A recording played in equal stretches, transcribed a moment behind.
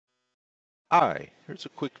Hi, here's a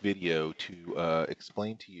quick video to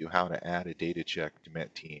explain to you how to add a data check to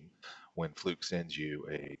MetTeam when Fluke sends you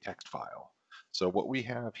a text file. So what we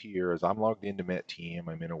have here is I'm logged into MetTeam,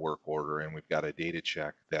 I'm in a work order, and we've got a data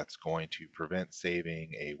check that's going to prevent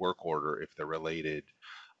saving a work order if the related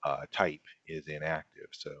type is inactive.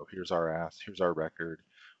 So here's our record.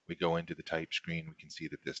 We go into the type screen, we can see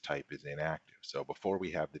that this type is inactive. So before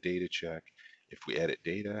we have the data check, if we edit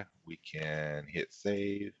data, we can hit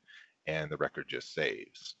save and the record just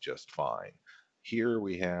saves just fine. Here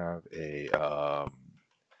we have a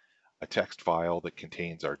text file that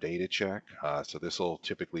contains our data check. So this will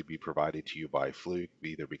typically be provided to you by Fluke,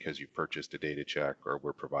 either because you purchased a data check or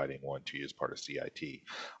we're providing one to you as part of CIT.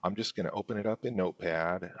 I'm just going to open it up in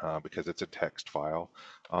Notepad because it's a text file.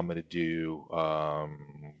 I'm going to do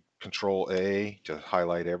Control A to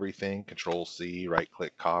highlight everything, Control C, right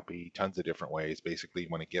click copy, tons of different ways. Basically, you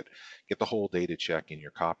want to get the whole data check in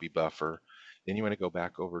your copy buffer. Then you want to go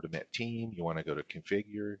back over to MetTeam, you want to go to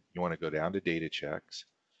configure, you want to go down to data checks,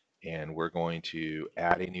 and we're going to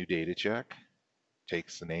add a new data check.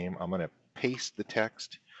 Takes the name. I'm going to paste the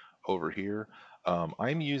text over here.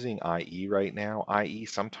 I'm using IE right now. IE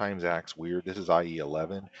sometimes acts weird. This is IE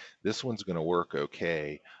 11. This one's going to work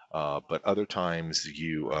okay, but other times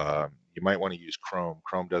you might want to use Chrome.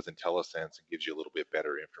 Chrome does IntelliSense and gives you a little bit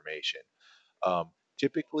better information. Um,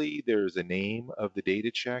 Typically, there's a name of the data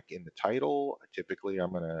check in the title. Typically,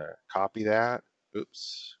 I'm going to copy that.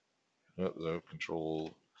 Oops.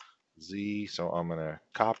 Control Z. So I'm going to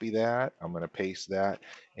copy that. I'm going to paste that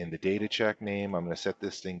in the data check name. I'm going to set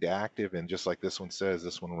this thing to active. And just like this one says,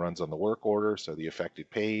 this one runs on the work order. So the affected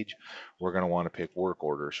page, we're going to want to pick work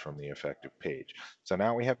orders from the affected page. So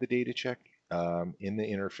now we have the data check in the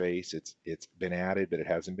interface. It's been added, but it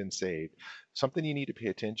hasn't been saved. Something you need to pay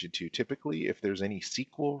attention to. Typically, if there's any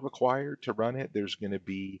SQL required to run it, there's going to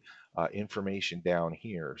be information down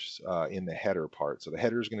here in the header part. So the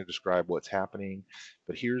header is going to describe what's happening,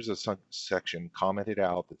 but here's a section commented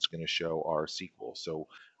out that's going to show our SQL. So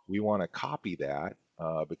we want to copy that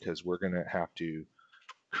because we're going to have to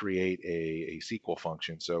create a SQL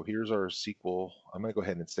function. So here's our SQL. I'm going to go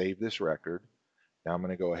ahead and save this record. Now I'm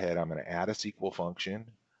going to go ahead, I'm going to add a SQL function.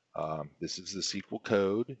 This is the SQL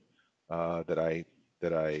code that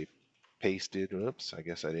I pasted. Oops, I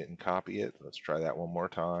guess I didn't copy it. Let's try that one more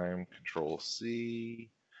time. Control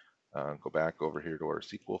C. Go back over here to our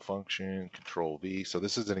SQL function, Control V. So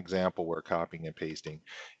this is an example where copying and pasting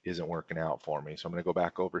isn't working out for me. So I'm going to go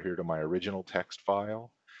back over here to my original text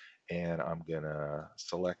file, and I'm going to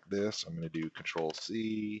select this. I'm going to do Control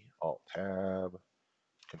C, Alt Tab,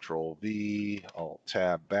 Control V, Alt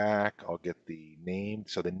Tab back. I'll get the name.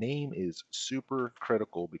 So the name is super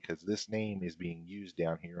critical because this name is being used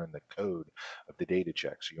down here in the code of the data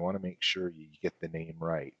check. So you want to make sure you get the name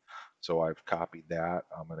right. So I've copied that.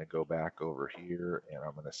 I'm going to go back over here and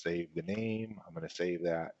I'm going to save the name. I'm going to save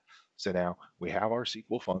that. So now we have our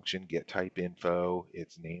SQL function, get type info.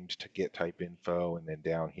 It's named to get type info. And then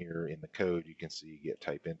down here in the code, you can see get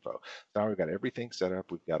type info. So now we've got everything set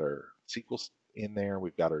up. We've got our SQL in there.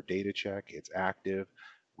 We've got our data check. It's active.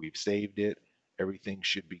 We've saved it. Everything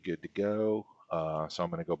should be good to go. So I'm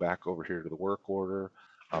going to go back over here to the work order.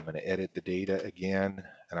 I'm going to edit the data again,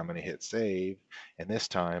 and I'm going to hit save. And this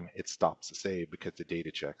time it stops the save because the data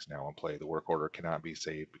check's now in play. The work order cannot be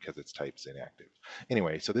saved because its type's inactive.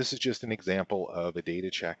 Anyway, so this is just an example of a data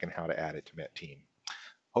check and how to add it to MetTeam.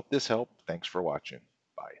 Hope this helped. Thanks for watching.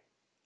 Bye.